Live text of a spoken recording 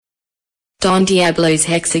Don Diablo's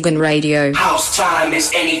Hexagon Radio. House time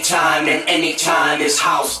is anytime, and anytime is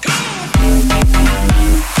house.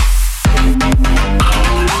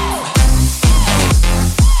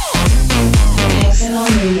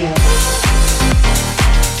 Hexagon Radio.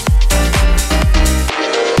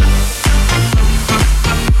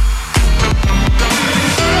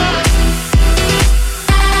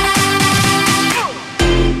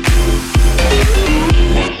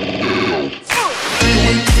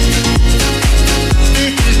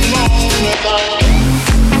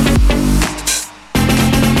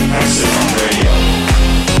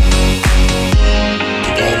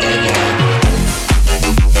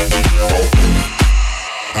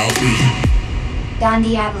 Don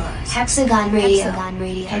Diablo's Hexagon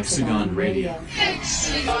Radio.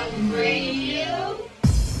 Hexagon Radio.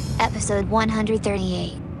 Episode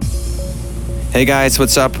 138. Hey guys,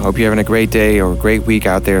 what's up? Hope you're having a great day or a great week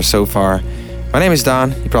out there so far. My name is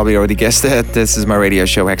Don. You probably already guessed it. This is my radio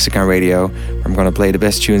show, Hexagon Radio, where I'm going to play the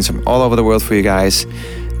best tunes from all over the world for you guys.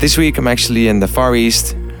 This week I'm actually in the Far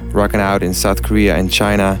East, rocking out in South Korea and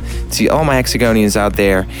China. See all my Hexagonians out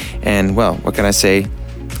there. And well, what can I say?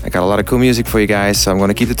 I got a lot of cool music for you guys, so I'm going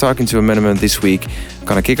to keep the talking to a minimum this week. I'm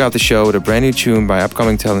going to kick off the show with a brand new tune by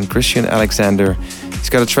upcoming talent Christian Alexander. He's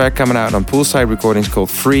got a track coming out on Poolside Recordings called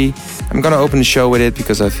Free. I'm going to open the show with it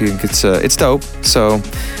because I think it's dope. So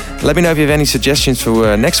let me know if you have any suggestions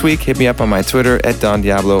for next week. Hit me up on my Twitter at Don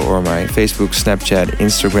Diablo or my Facebook, Snapchat,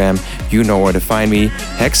 Instagram. You know where to find me.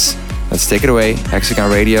 Hex, let's take it away. Hexagon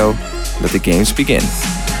Radio, let the games begin.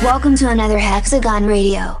 Welcome to another Hexagon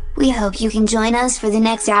Radio. We hope you can join us for the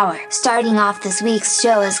next hour. Starting off this week's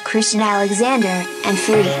show is Christian Alexander and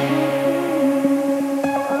Free.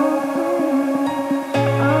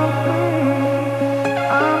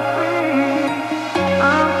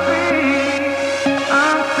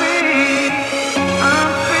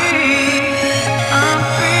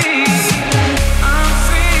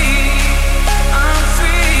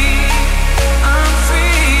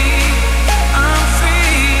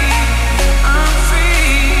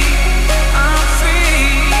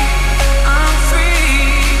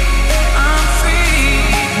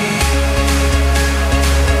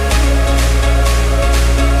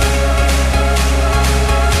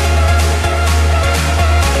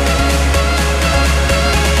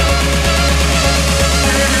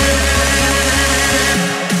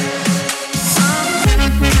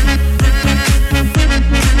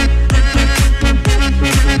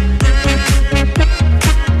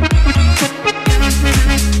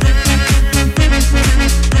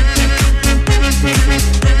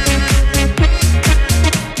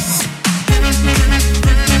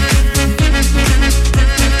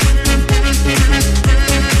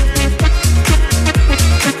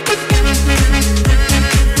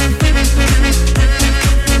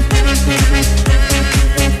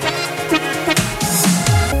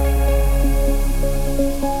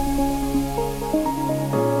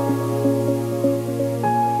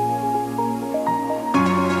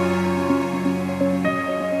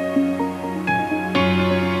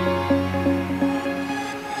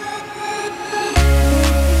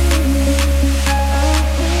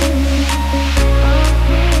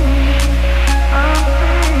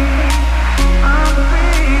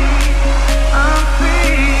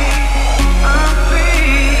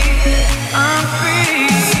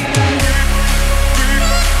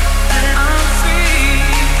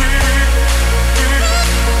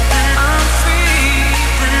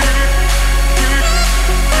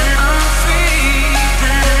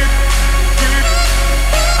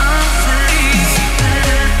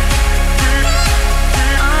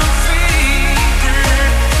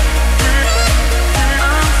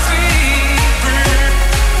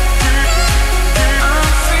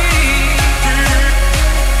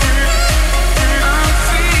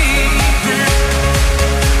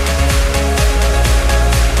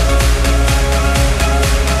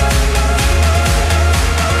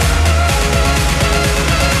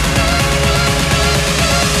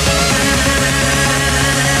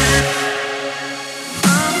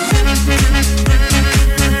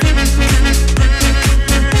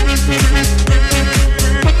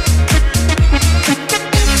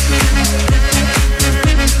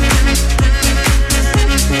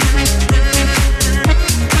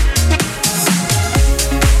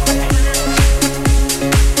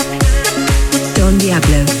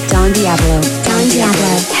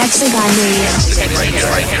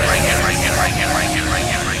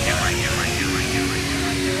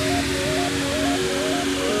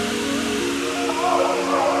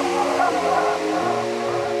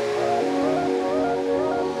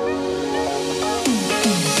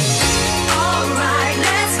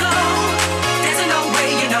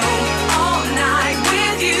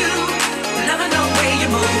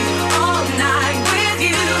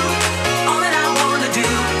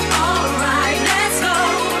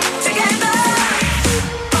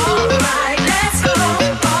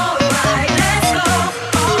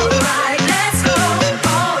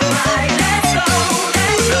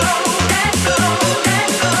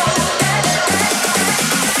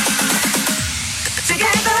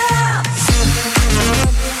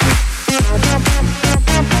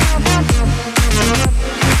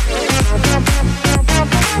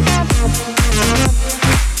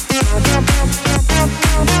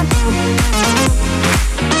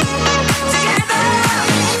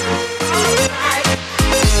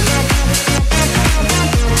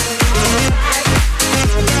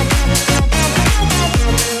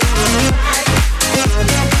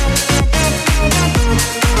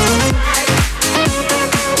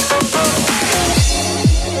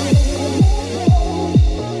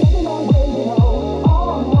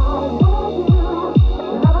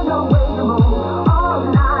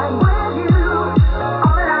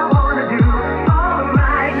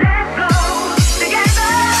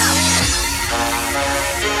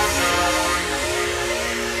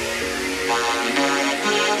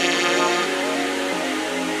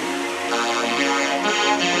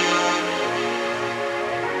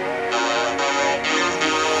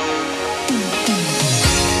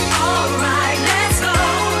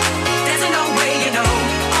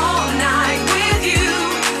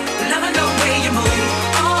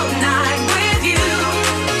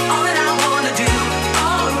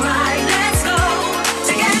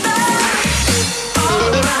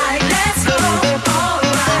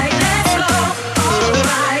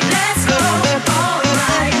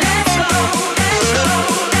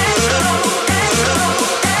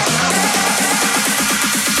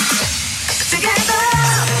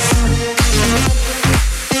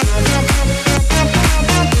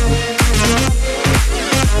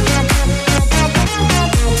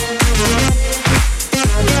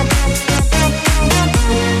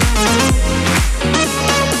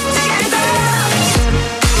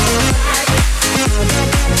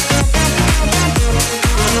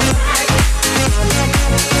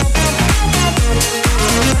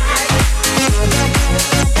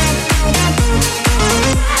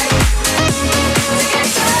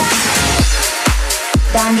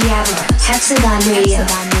 Don Diablo, Hexagon Radio.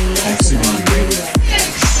 Hexagon Radio.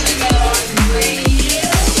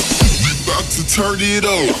 About to turn it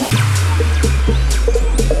up.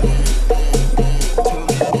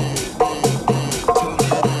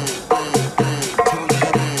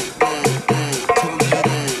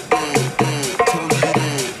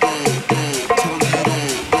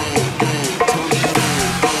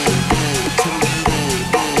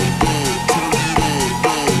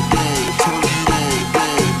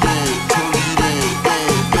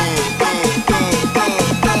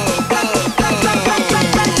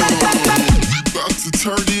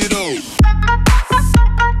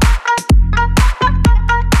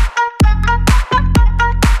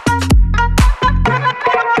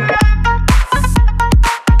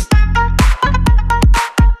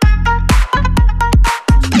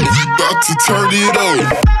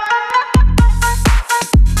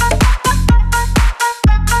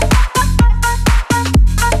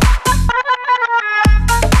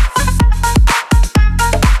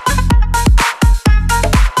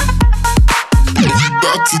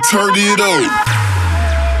 Turn it up.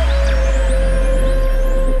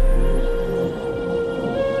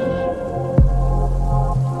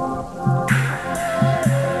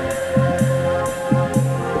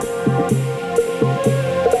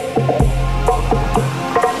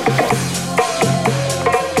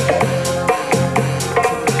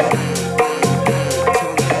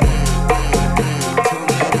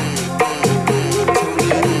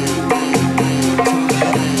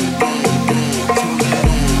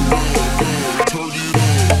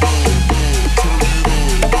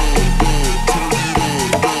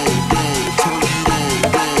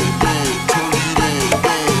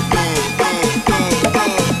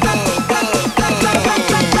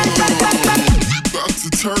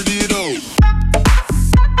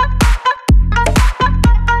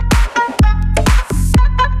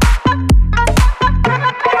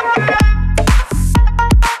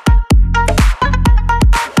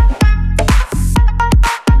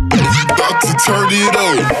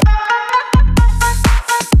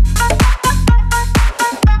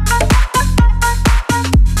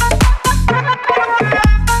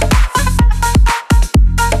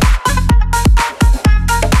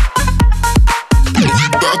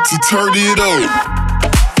 Turn it up.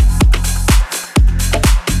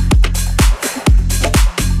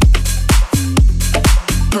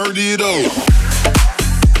 Turn it up.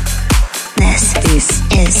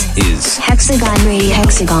 This is Hexagon Radio.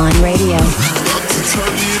 Hexagon Radio.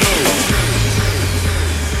 Turn it up.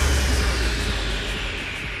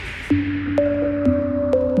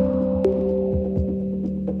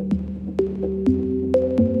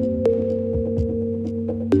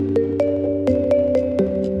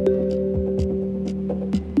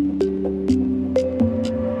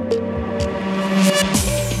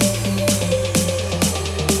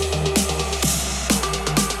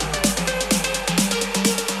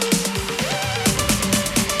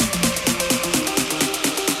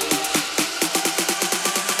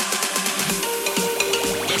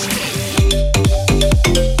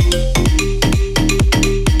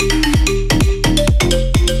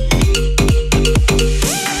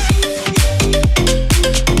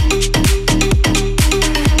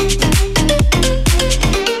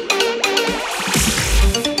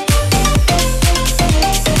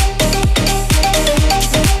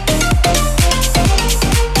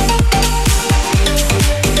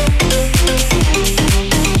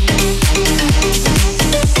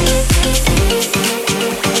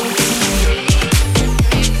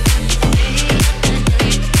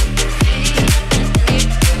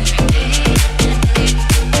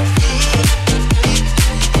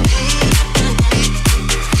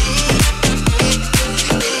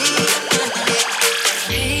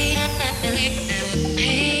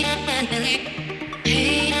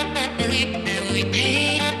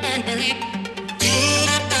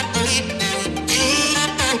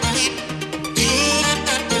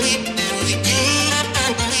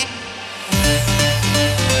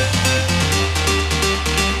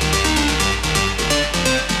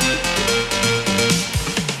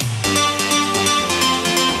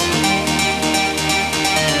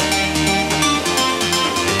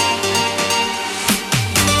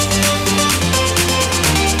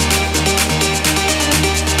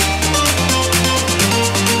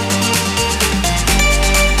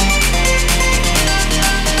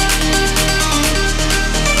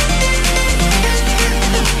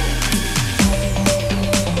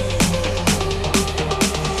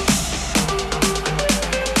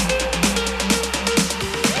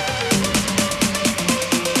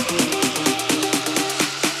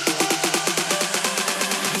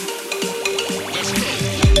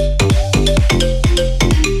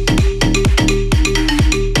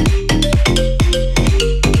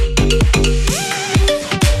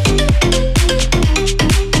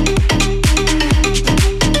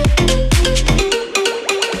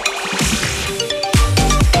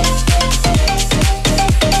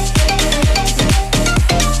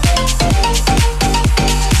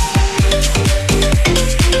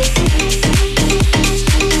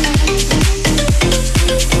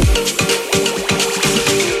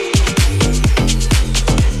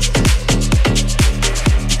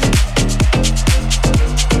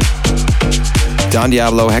 Don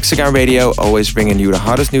Diablo, Hexagon Radio, always bringing you the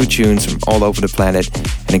hottest new tunes from all over the planet.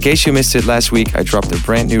 And in case you missed it last week, I dropped a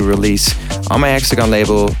brand new release on my Hexagon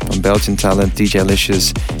label from Belgian talent DJ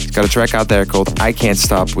Licious. He's got a track out there called I Can't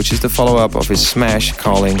Stop, which is the follow-up of his smash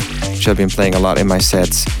Calling, which I've been playing a lot in my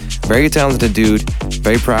sets. Very talented dude,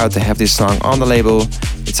 very proud to have this song on the label.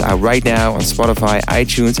 It's out right now on Spotify,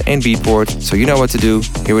 iTunes and Beatport, so you know what to do.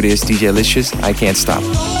 Here it is, DJ Licious, I Can't Stop.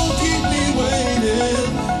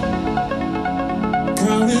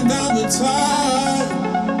 Counting down the time,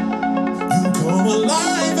 you come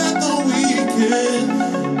alive at the weekend.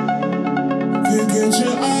 Can't get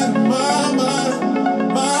you out of my mind.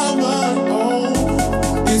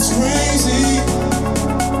 Oh, it's crazy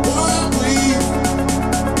what we've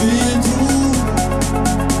been through.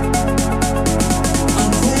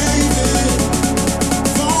 I'm craving for you.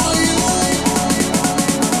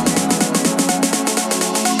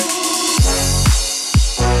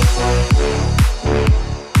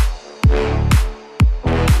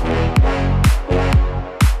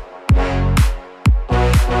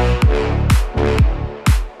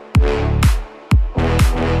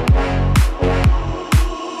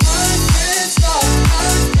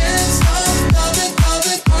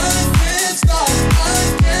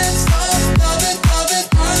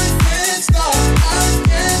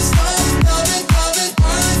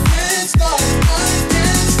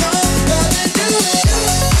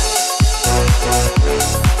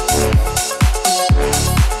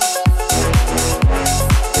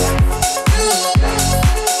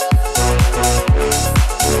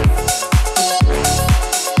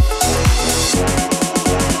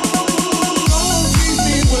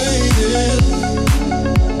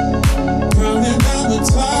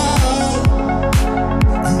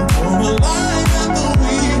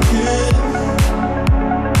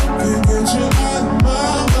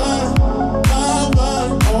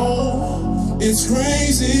 It's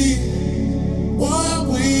crazy what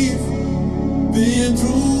we've been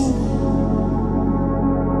through.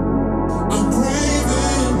 I'm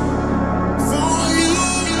craving for you.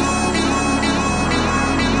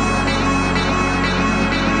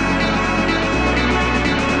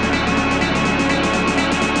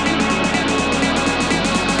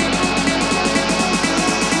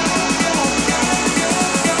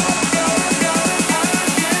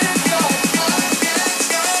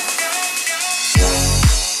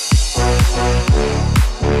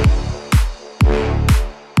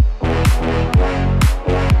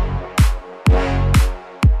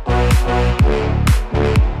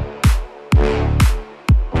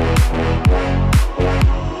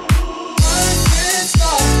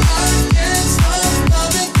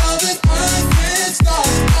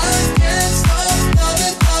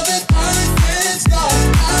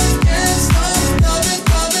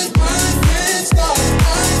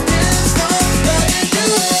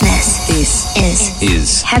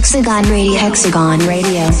 Is Hexagon Radio. Hexagon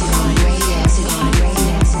Radio.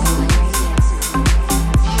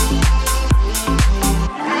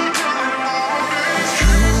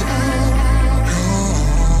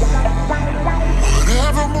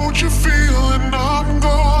 Whatever mood you're feeling, I'm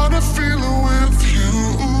gonna feel it with you.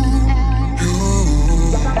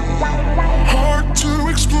 Hard to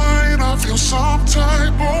explain, I feel some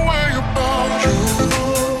type of way about you.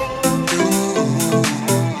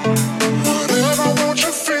 Whatever mood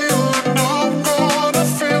you're feeling, I'm gonna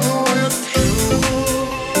feel it with you.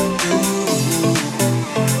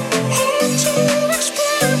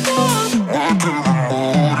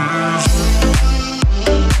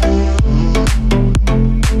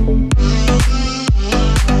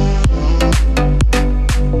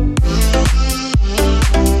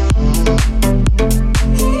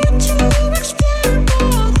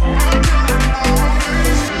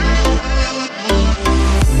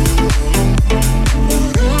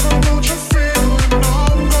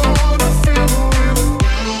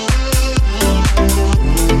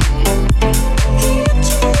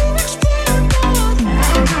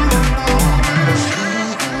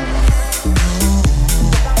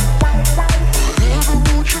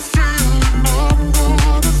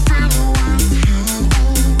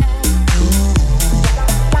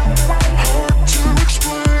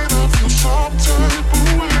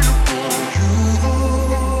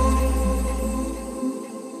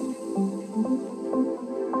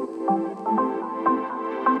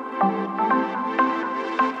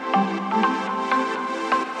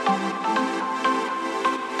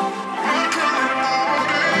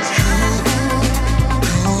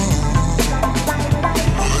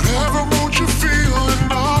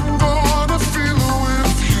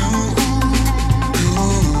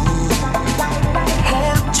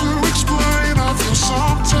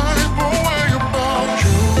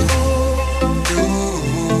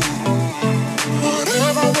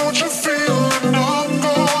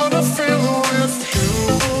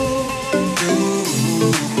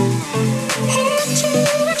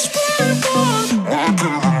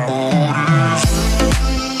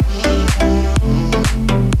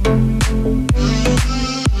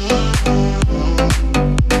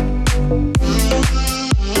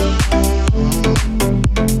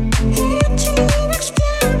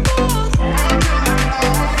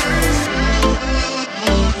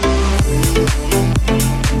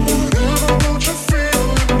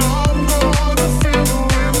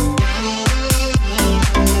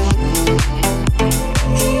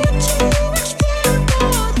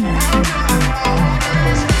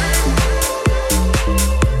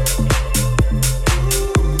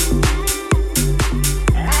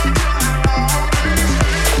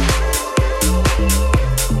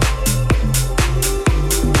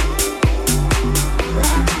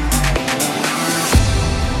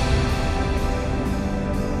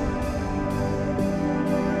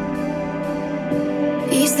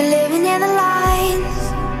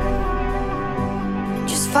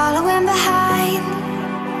 I'm behind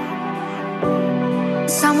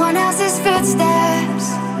someone else's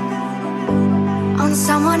footsteps on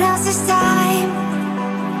someone else's time.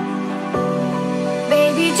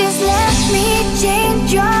 Baby, just let me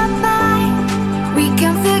change your mind. We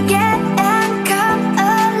can forget and come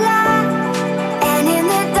alive. And in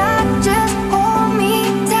the dark, just hold me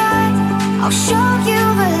tight. I'll show you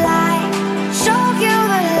the light, show you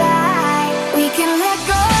the light. We can let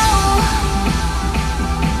go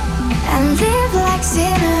and live like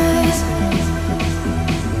sinners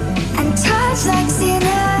and touch like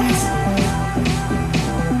sinners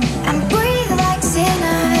and breathe like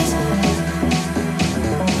sinners.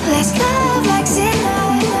 Let's love like sinners.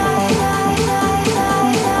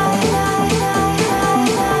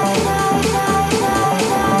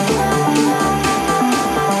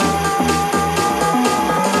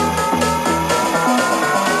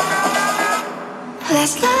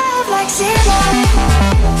 Let's love like sinners.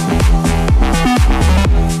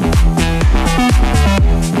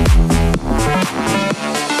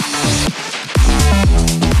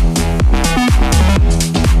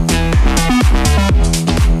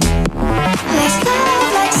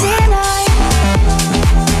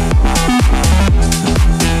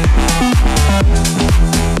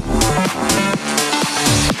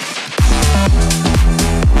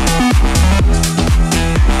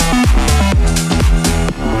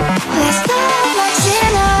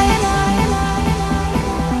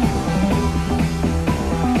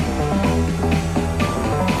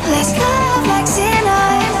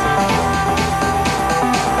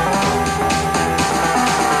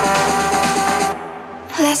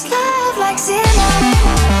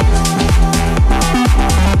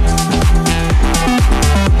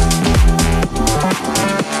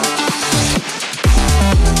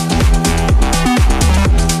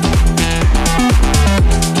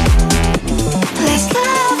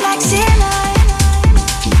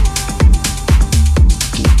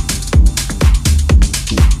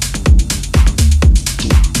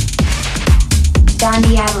 Don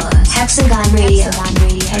Diablo, Hexagon Radio.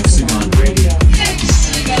 Hexagon Radio.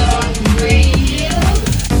 Hexagon Radio.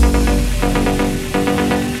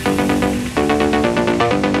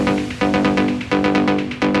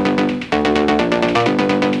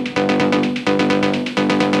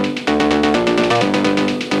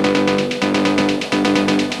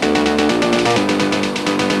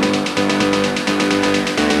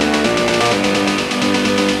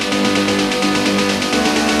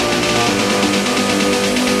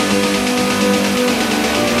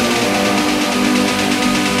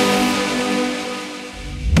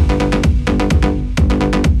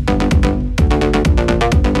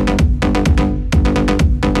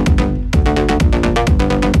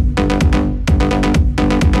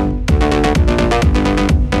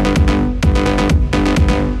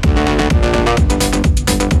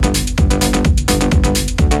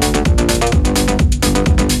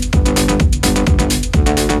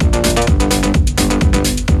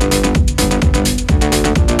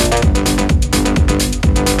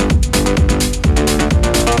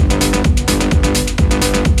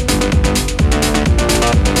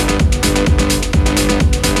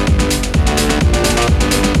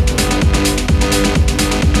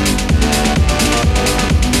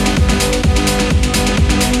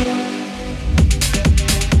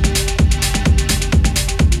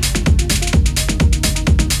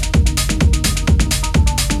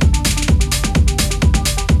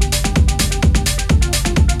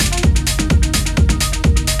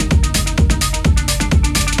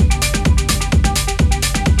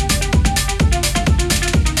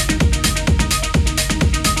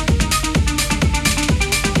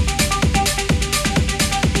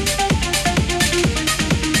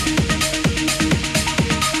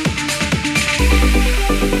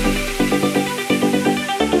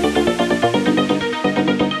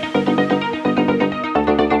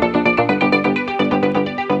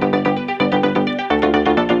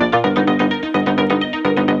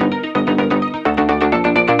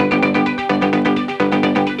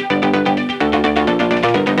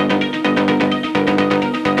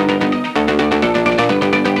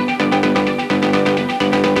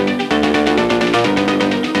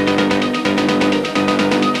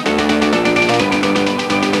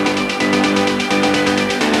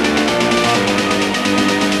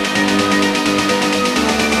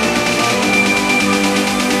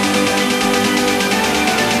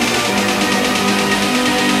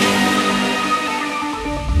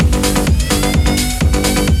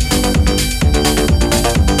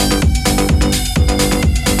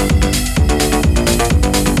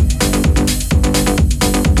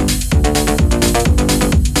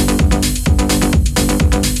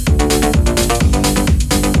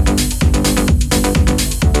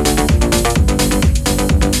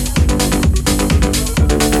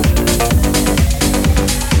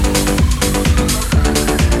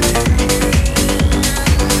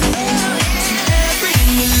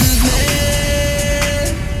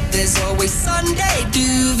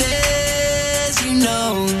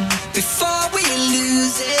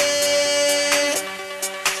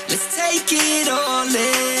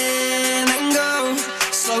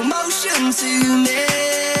 to me.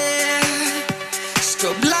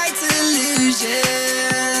 Strobe light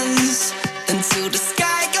illusions until the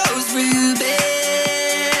sky goes ruby.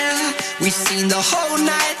 We've seen the whole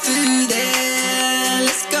night through there.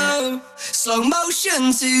 Let's go. Slow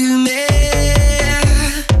motion to me.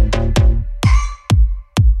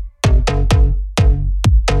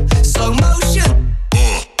 Slow motion.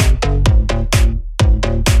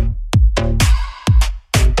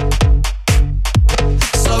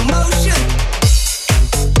 Slow motion.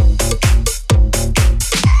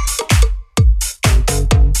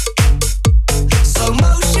 Slow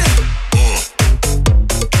motion.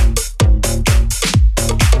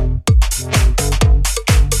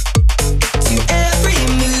 To every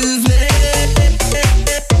movement.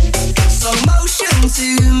 Slow motion to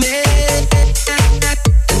me.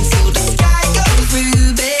 Until the sky goes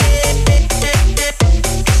ruby.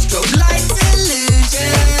 Strobe light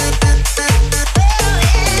illusion.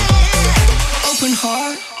 Open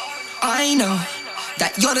heart, I know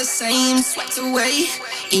that you're the same, swept away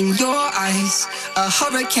in your eyes. A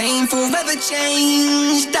hurricane forever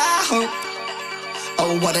changed, I hope.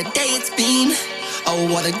 Oh, what a day it's been. Oh,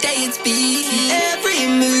 what a day it's been. Every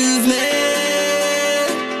movement,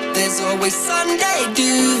 there's always Sunday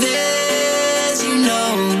do this, you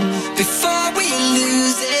know. Before we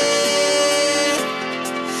lose it,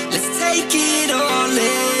 let's take it all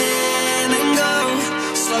in and go.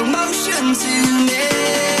 Slow motion to me.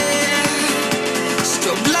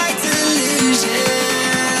 Strobe light illusions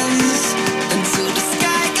until the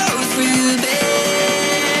sky goes ruby.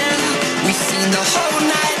 We've seen the whole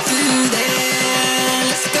night through there.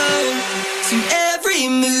 Let's go to every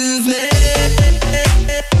movement.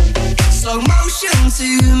 Slow motion to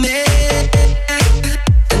me.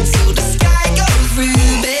 Until the sky goes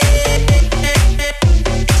ruby.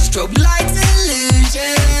 Strobe light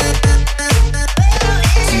illusion.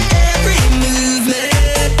 To every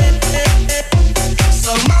movement.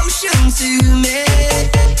 Slow motion to me.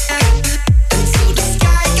 Until the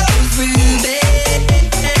sky goes ruby.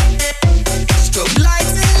 Strobe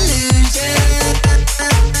light illusion.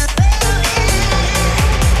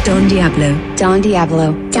 Don Diablo. Don Diablo.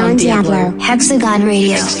 Don Diablo. Hexagon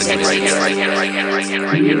Radio.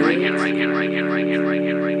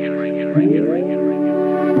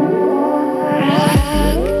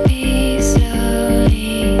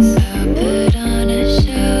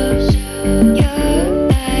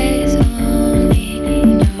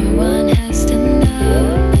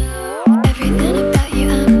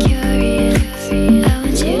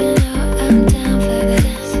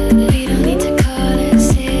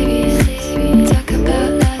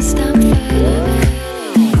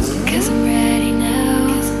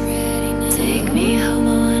 Take me home.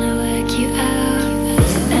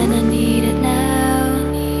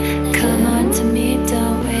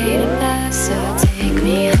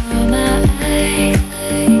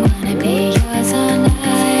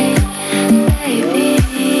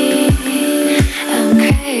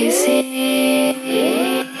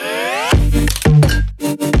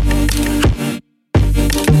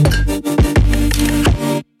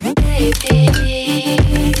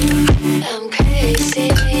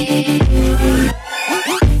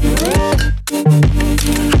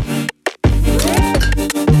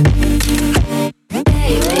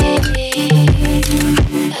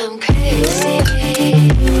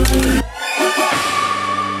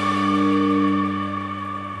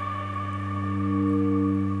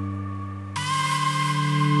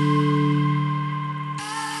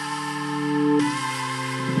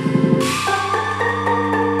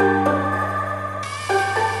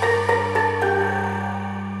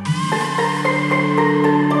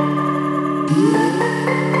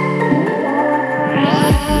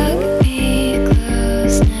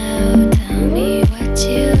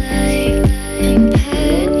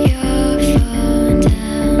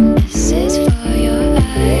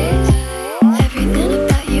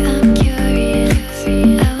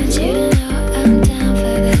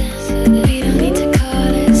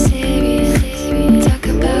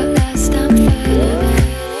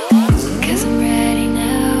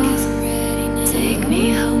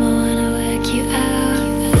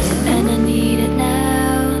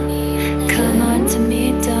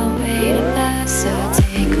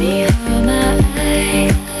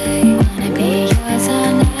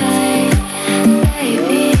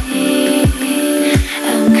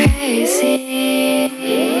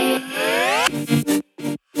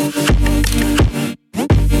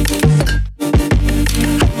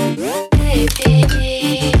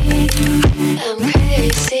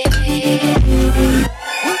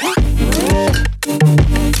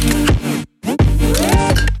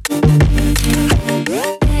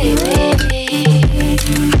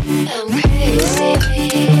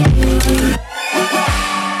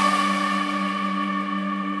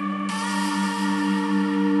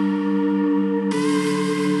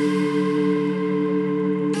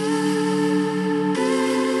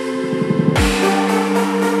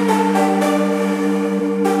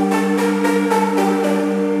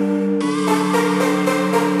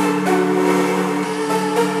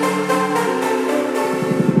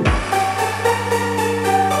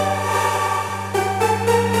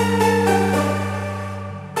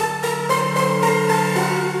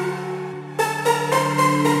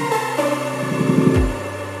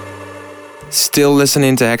 still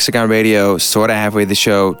listening to Hexagon Radio, sorta halfway the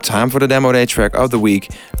show. Time for the demo day track of the week.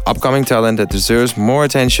 Upcoming talent that deserves more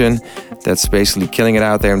attention, that's basically killing it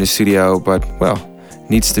out there in the studio, but, well,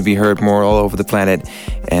 needs to be heard more all over the planet.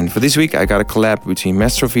 And for this week, I got a collab between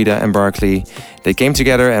Mastrovita and Barkley. They came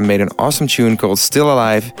together and made an awesome tune called Still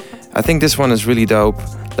Alive. I think this one is really dope.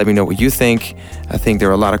 Let me know what you think. I think there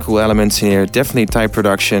are a lot of cool elements in here, definitely tight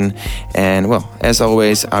production. And well, as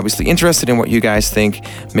always, obviously interested in what you guys think.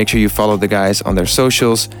 Make sure you follow the guys on their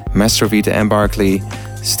socials, Mastrovita and Barkley.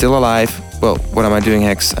 Still Alive. Well, what am I doing,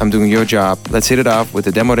 Hex? I'm doing your job. Let's hit it off with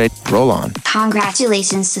the demo day. Roll on.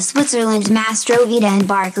 Congratulations to Switzerland, Mastrovita and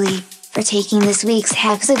Barkley for taking this week's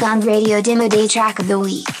Hexagon Radio Demo Day track of the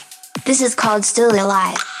week. This is called Still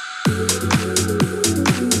Alive.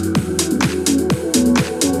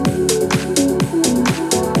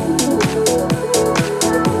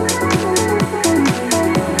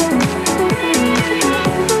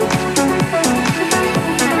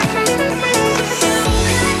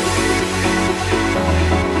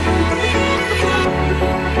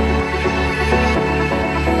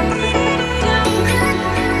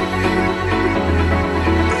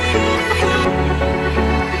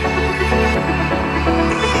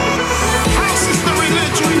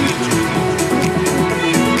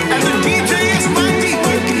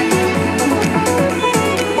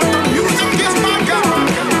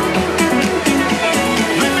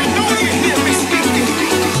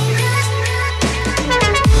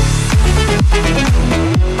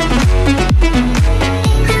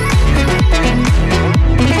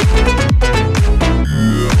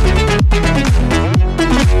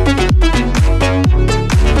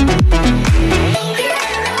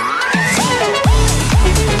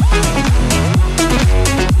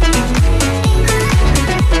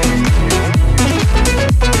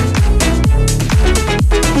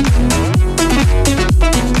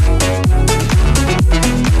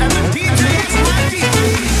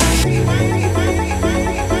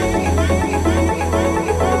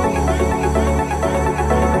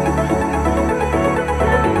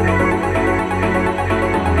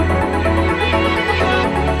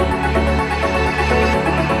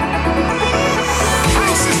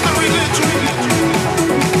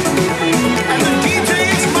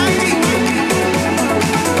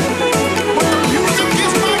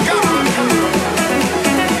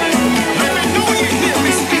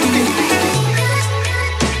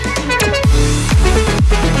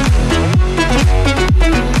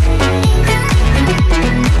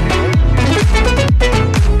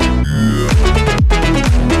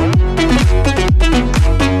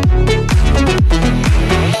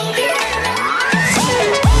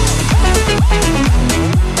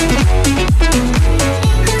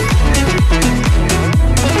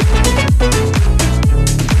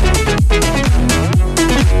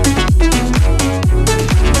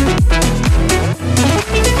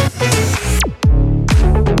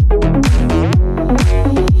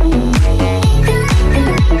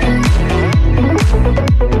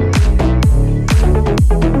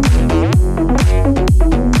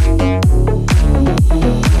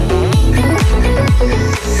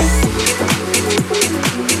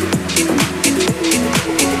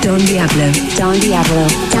 Don Diablo.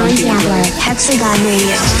 Don Diablo. Hexagon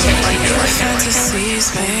Radio. Your fantasies,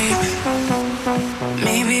 babe.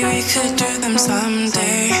 Maybe we could do them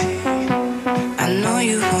someday. I know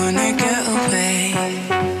you wanna get away.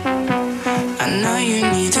 I know you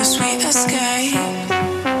need a sweet escape.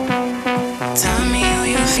 Tell me how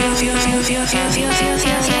you feel.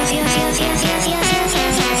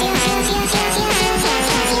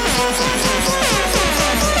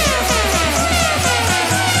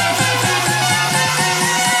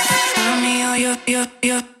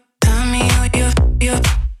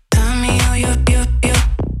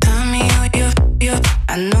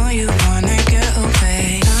 I know you wanna get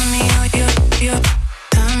away. Tell me how you. Tell me how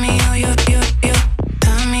you. Tell me how you.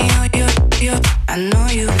 I know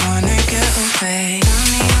you wanna get away.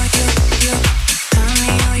 Tell me how you. Tell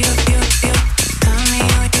me how you. Tell me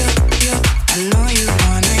how you. I know you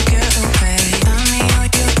wanna get away. Tell me how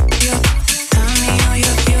you. Tell me how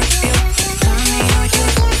you. Tell me how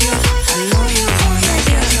you. I know you wanna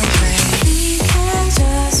get away. We can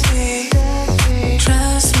just be.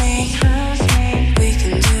 Trust me. We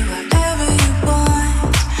can do whatever you want.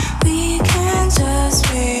 We can just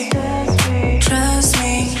be. Trust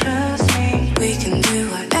me. We can do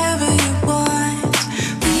whatever you want.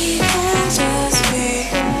 We can just be.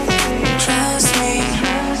 Trust me.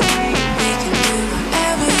 We can do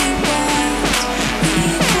whatever you want. We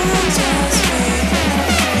can just be.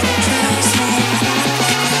 Trust me.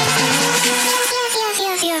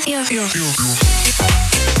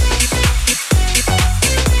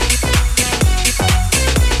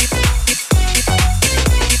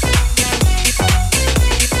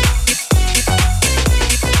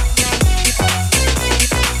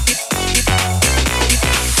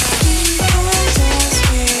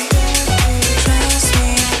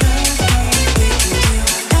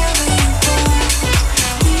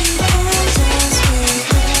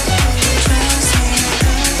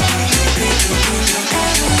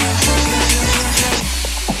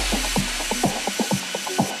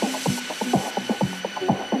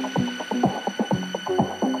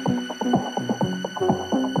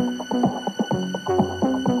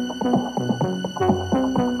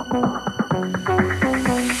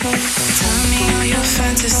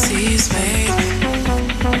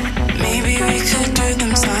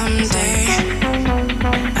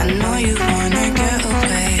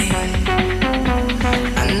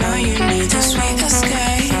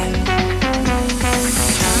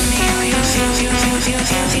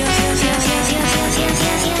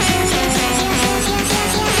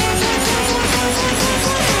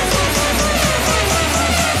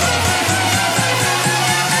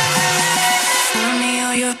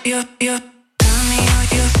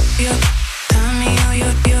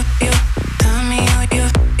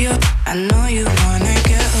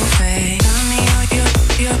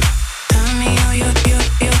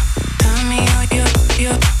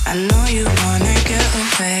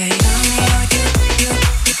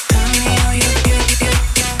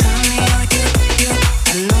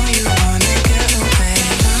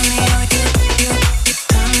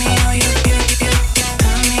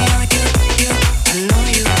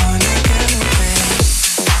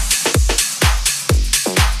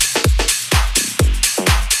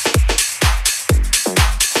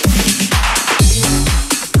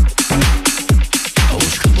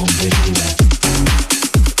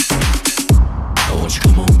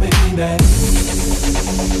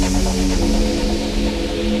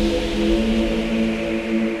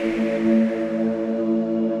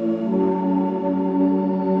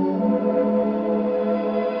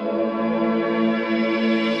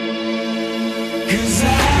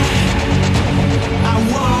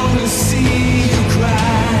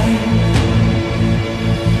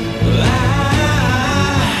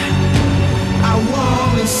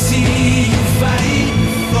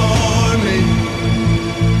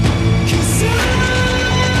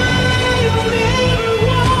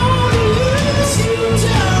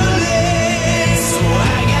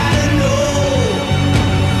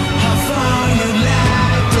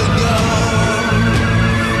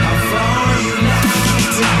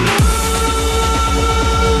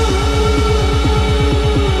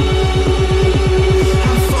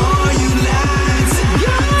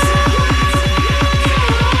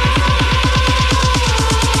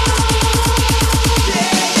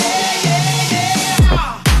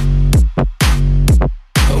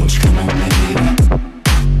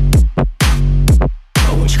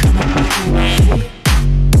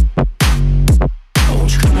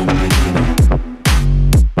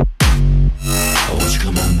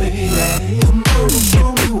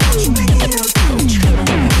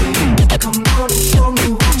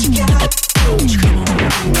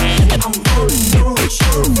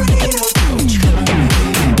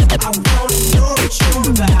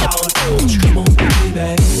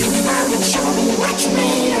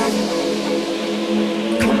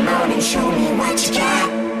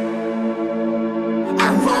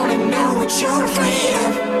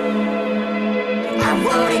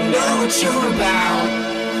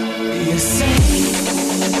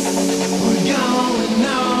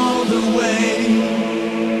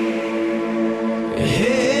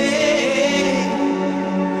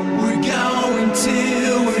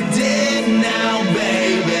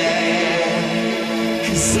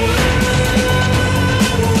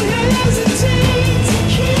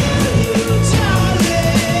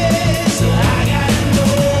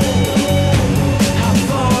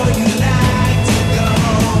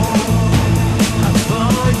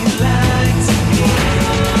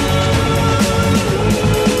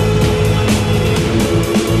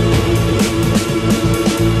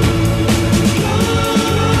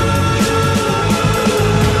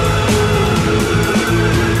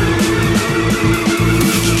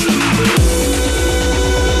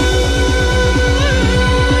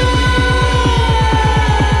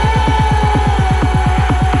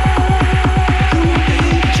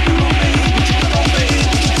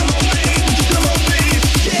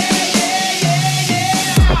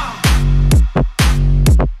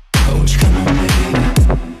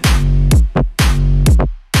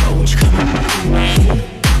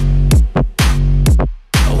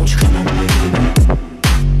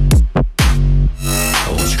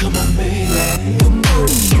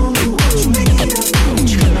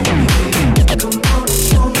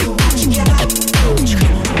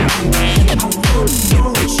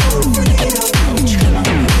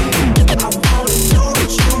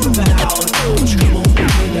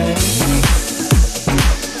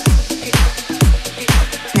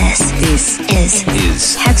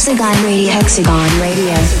 Hexagon Radio. Hexagon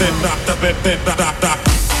Radio.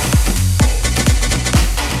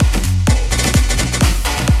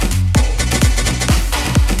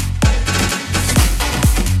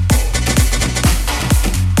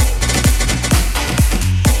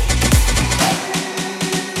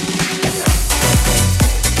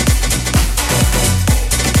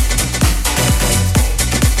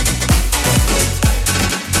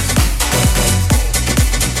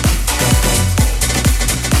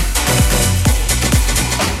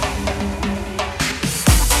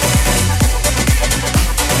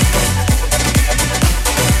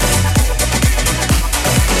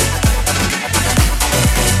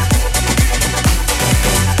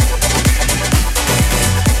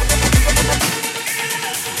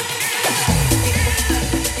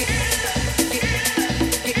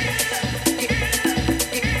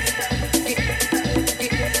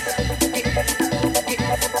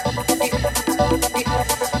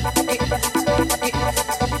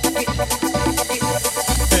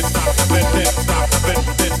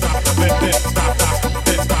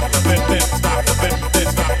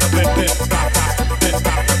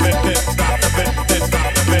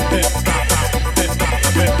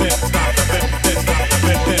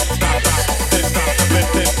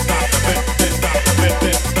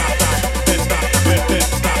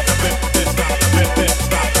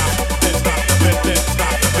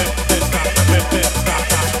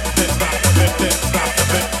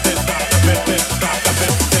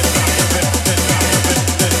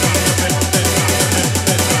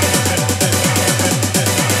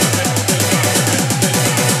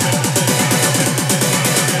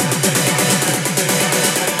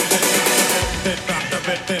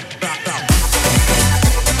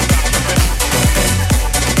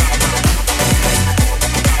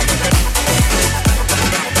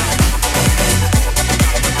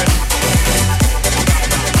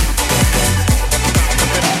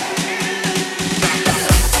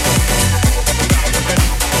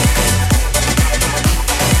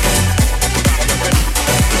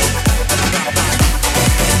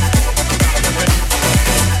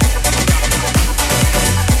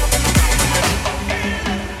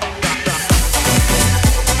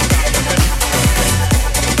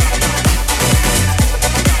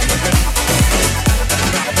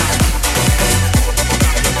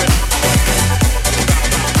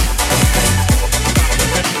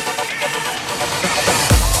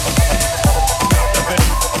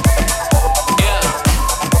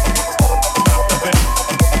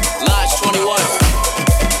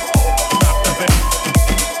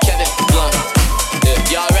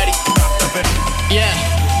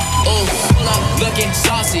 looking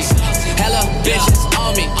saucy. Hella bitches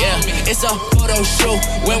on me, yeah. It's a photo shoot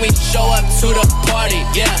when we show up to the party,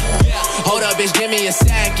 yeah. Hold up, bitch, give me a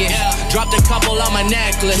second. Dropped a couple on my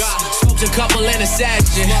necklace. Smoked a couple in a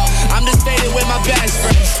section. I'm just faded with my best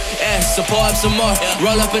friends. Yeah, so pour up some more.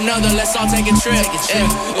 Roll up another, let's all take a trip. Yeah,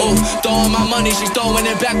 ooh, throwing my money, she's throwing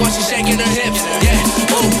it back while she's shaking her hips. Yeah,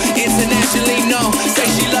 ooh, internationally known. Say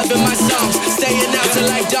she loving my songs. Staying out till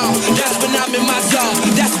like dawn. That's when I'm in my zone.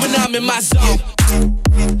 That's when I'm in my zone.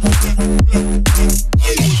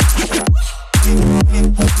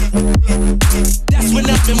 That's when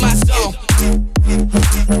I'm in my zone.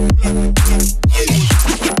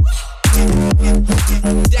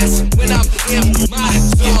 That's when I'm in my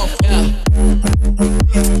zone. Yeah.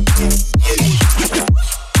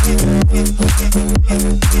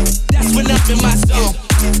 That's when I'm in my zone.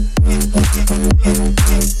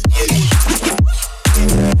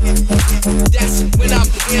 That's when I'm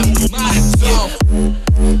in my zone.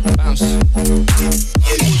 Bounce.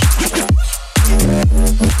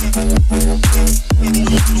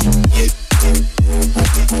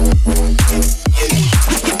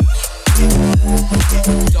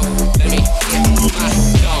 Let me in my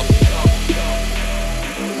zone.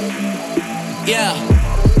 Yeah.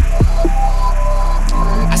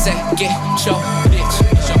 I said, get your bitch.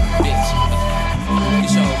 Get your bitch.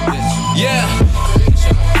 Get your bitch. Yeah.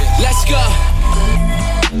 Let's go.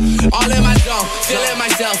 All in my zone, feeling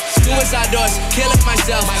myself. Suicide doors, killing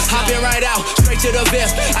myself. Hopping right out, straight to the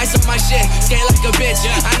fifth. Ice on my shit, skate like a bitch.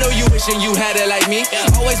 I know you wishing you had it like me.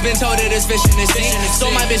 Always been told that it's fish in the sea. So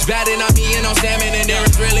my bitch batting on me and on salmon, and there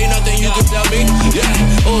is really nothing you can tell me. Yeah,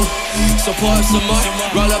 ooh. So pour up some more,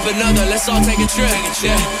 roll up another, let's all take a trip.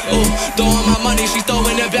 Yeah, ooh. Throwing my money, she's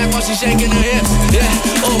throwing it back while she's shaking her hips. Yeah,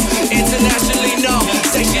 ooh. Internationally known,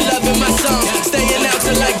 say she loving my song. Staying out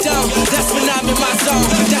till like dawn. That's when I'm in my zone.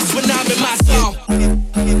 That's when I'm in my zone.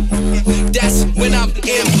 That's when I'm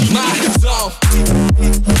in my zone.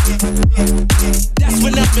 That's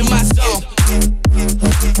when I'm in my zone.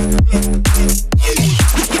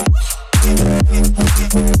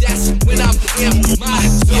 That's when I'm in my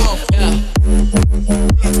zone. Yeah.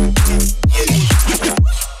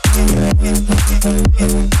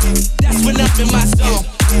 That's when I'm in my zone.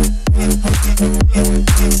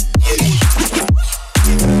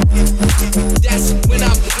 That's when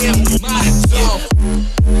I'm in my zone.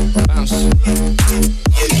 Bounce.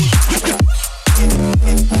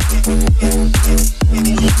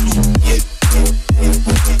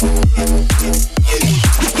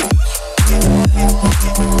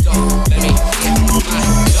 Let me in my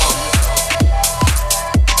zone.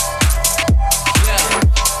 Yeah.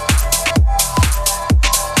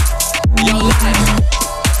 Yo, live.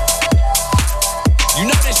 You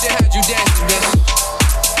know this shit had you dancing, bitch.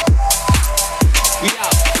 We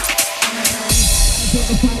out.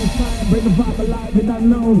 Bring the vibe alive and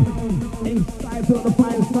unknown. Inside till the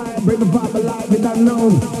fire side, bring the vibe alive and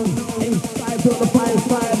unknown. Inside till the fire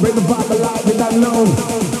side, bring the vibe alive and unknown.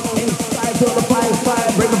 Inside till the fire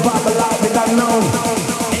side, bring the vibe alive and unknown.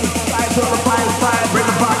 Inside till the fire side, bring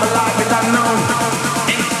the vibe alive and unknown.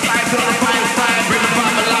 Inside till the fire side, bring the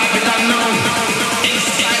vibe alive and unknown.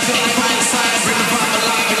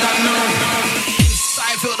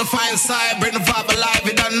 Inside till the fire side, bring the vibe alive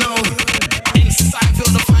and unknown. Inside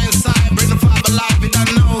till the fire side, bring the vibe alive and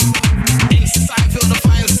unknown. Inside feel the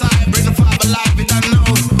fire side, bring the vibe alive and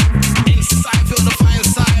unknown. Inside feel the fire side,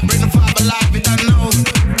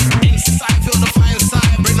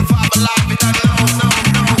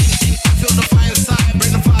 bring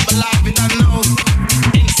the vibe alive and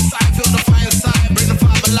unknown. Inside feel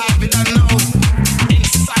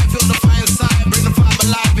the fire side, bring the vibe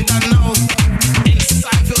alive and unknown.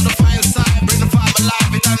 Inside feel the fire side, bring the vibe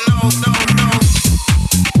alive and unknown. No, no.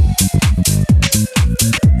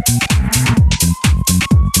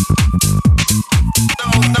 Feel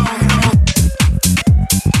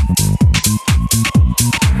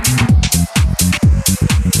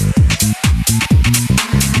the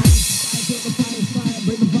fire side,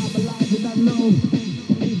 bring the vibe alive and unknown.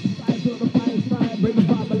 Inside feel the fire side, bring the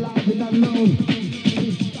vibe alive and unknown.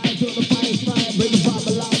 Inside feel the fire side, bring the vibe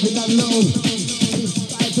alive and unknown.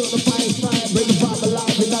 Inside feel the fire side, bring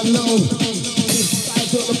the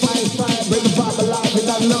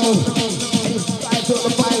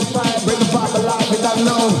vibe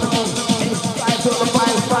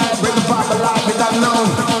alive and unknown. No, no.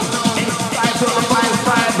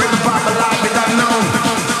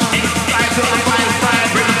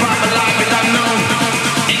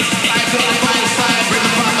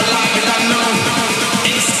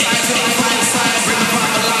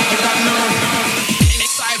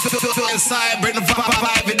 Inside, bring the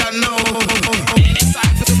vibe, I know.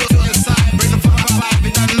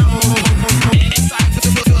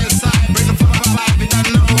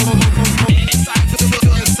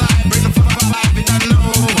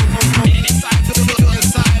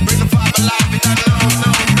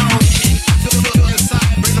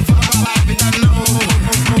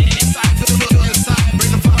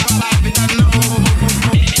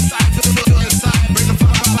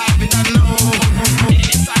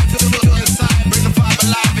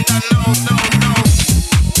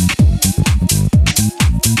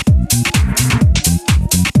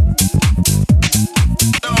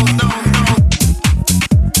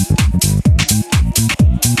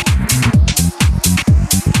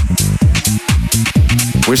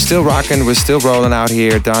 We're still rocking, we're still rolling out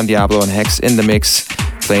here. Don Diablo and Hex in the mix,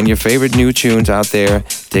 playing your favorite new tunes out there,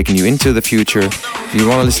 taking you into the future. If you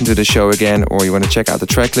want to listen to the show again or you want to check out the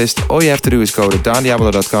track list, all you have to do is go to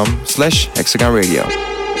dondiablo.com/Hexagon Radio.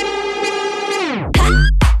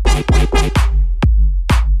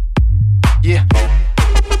 Yeah.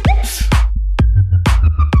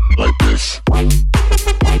 Like this.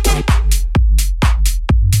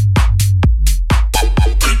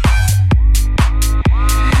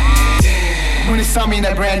 When it saw me in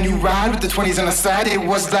that brand new ride with the 20s on the side, it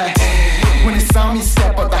was like. When it saw me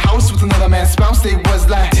step out the house with another man's spouse, they was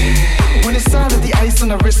like. When it saw that the ice on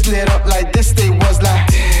the wrist lit up like this, they was like.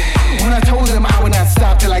 When I told them I would not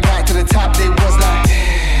stop till I got to the top, they was like.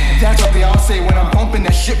 That's what they all say when I'm bumping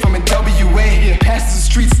that shit from a WA. Yeah. Past the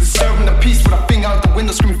streets, disturbing the peace with a finger out the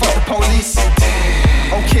window screaming fuck the police.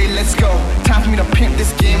 Okay, let's go. Time for me to pimp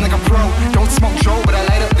this game like a pro. Don't smoke Joe, but I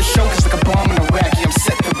light up the show just like a bomb in Iraq. Yeah, I'm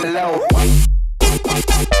set to blow.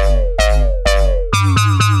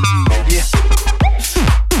 Yeah.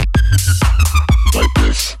 Like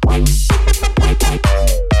this.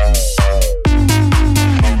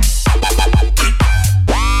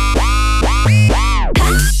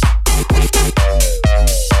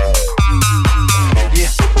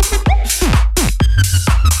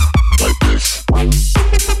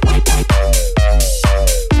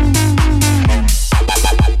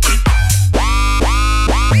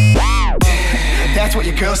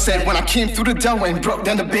 Girl said when I came through the door and broke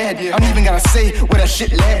down the bed. I don't even gotta say where that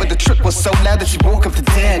shit led, but the trip was so loud that she woke up the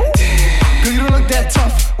dead. Girl, you don't look that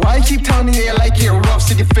tough. Why you keep telling me that you like it rough?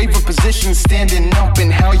 Said your favorite position standing up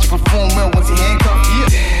and how you perform well once you handcuffed.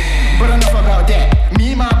 Yeah. But enough about that.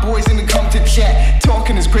 Me and my boys in the come to chat.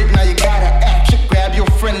 Talking is great, now you gotta act. Chick, grab your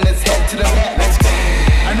friend, let's head to the mat. Let's go.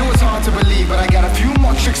 I know it's hard to believe, but I got a few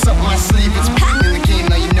more tricks up my sleeve. It's in the game,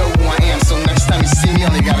 now you know who I am. So next time you see me,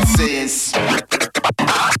 all you gotta say is.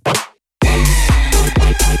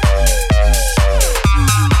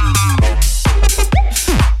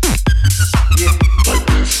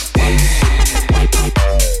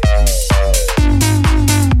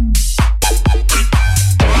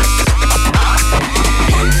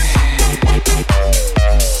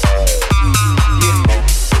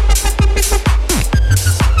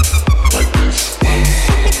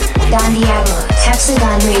 Don Diablo,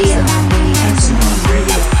 Hexagon Radio. Hexagon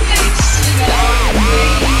Radio.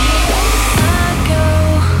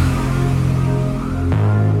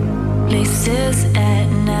 Places at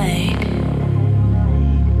night.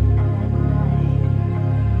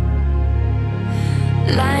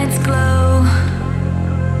 Lights glow,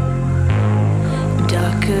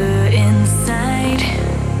 darker inside.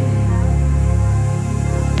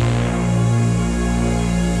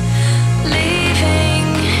 Leaving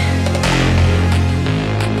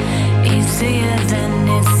easier than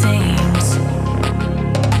it seems.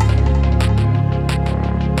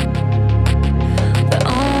 The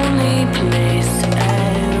only place I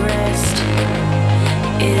rest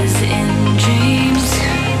is in dreams.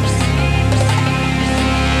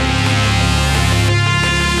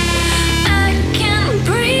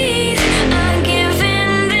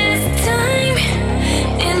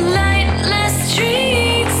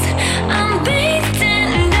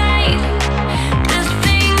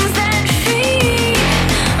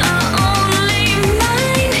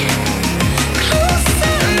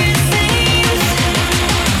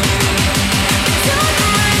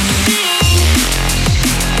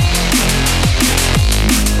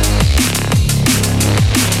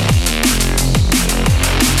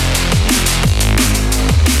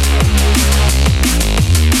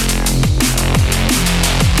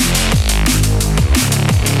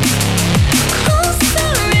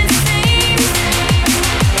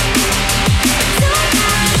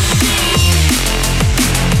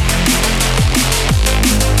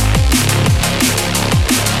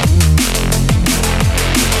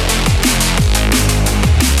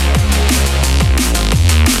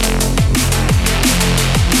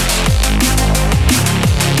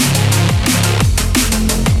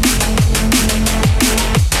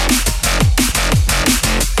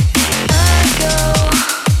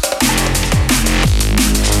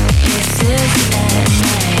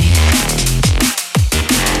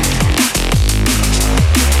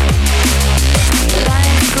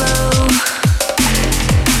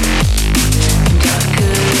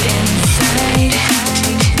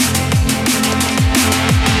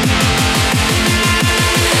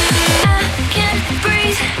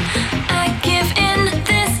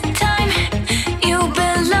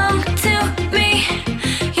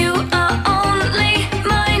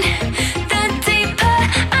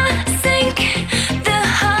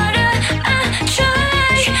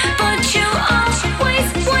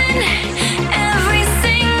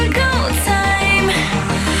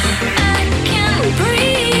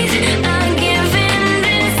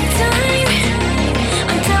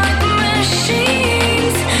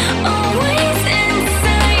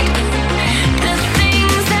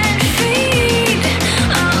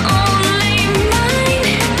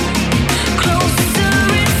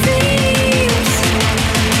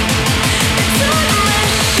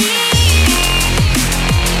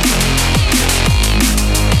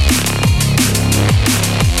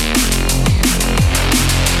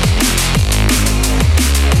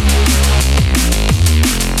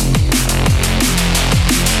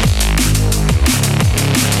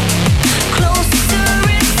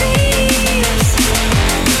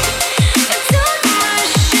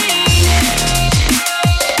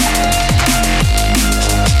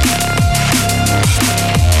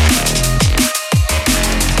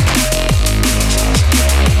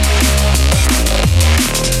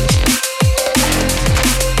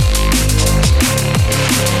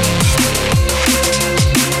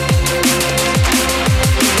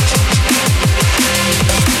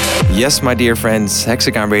 Yes, my dear friends,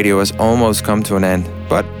 Hexagon Radio has almost come to an end,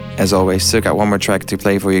 but as always, still got one more track to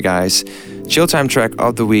play for you guys. Chill Time track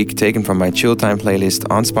of the week, taken from my Chill Time playlist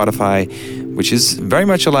on Spotify, which is very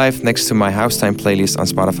much alive next to my House Time playlist on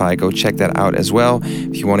Spotify. Go check that out as well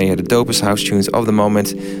if you want to hear the dopest house tunes of the moment.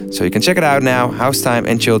 So you can check it out now, House Time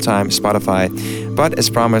and Chill Time, Spotify. But as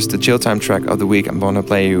promised, the Chill Time track of the week, I'm going to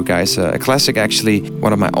play you guys a classic, actually,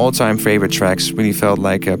 one of my all-time favorite tracks. Really felt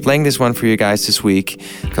like playing this one for you guys this week,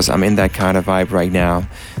 because I'm in that kind of vibe right now.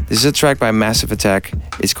 This is a track by Massive Attack.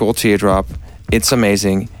 It's called Teardrop. It's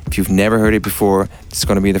amazing. If you've never heard it before, it's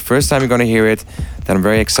going to be the first time you're going to hear it. Then I'm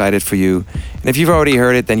very excited for you. And if you've already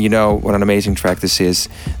heard it, then you know what an amazing track this is.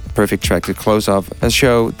 The perfect track to close off a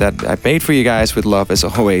show that I've made for you guys with love, as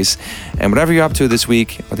always. And whatever you're up to this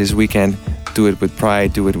week or this weekend, do it with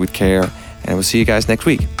pride, do it with care. And we'll see you guys next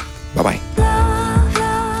week. Bye-bye.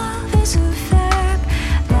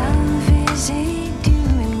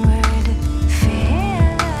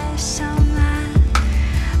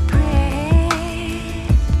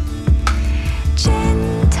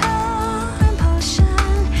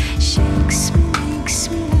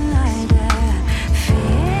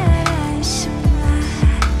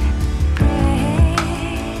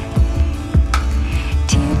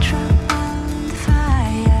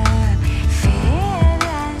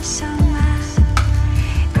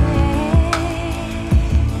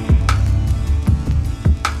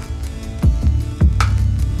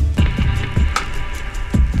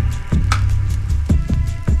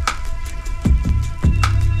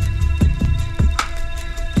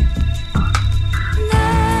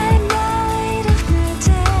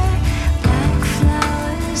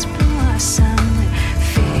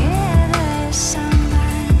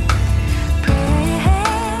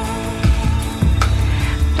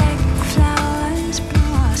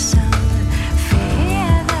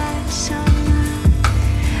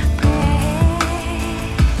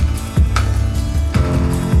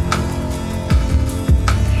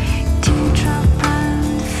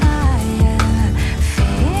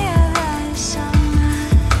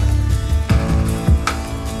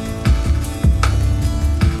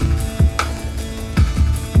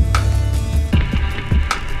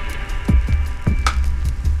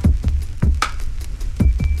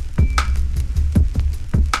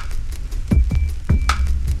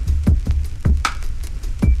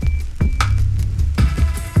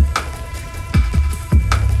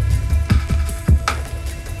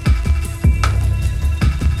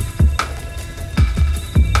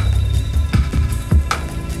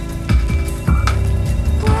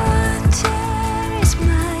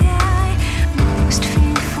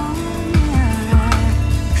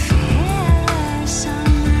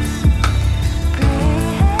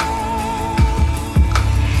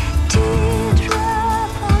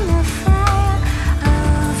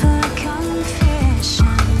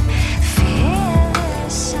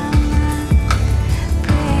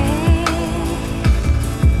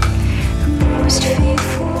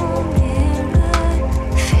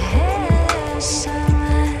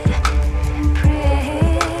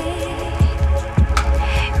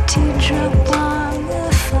 Drop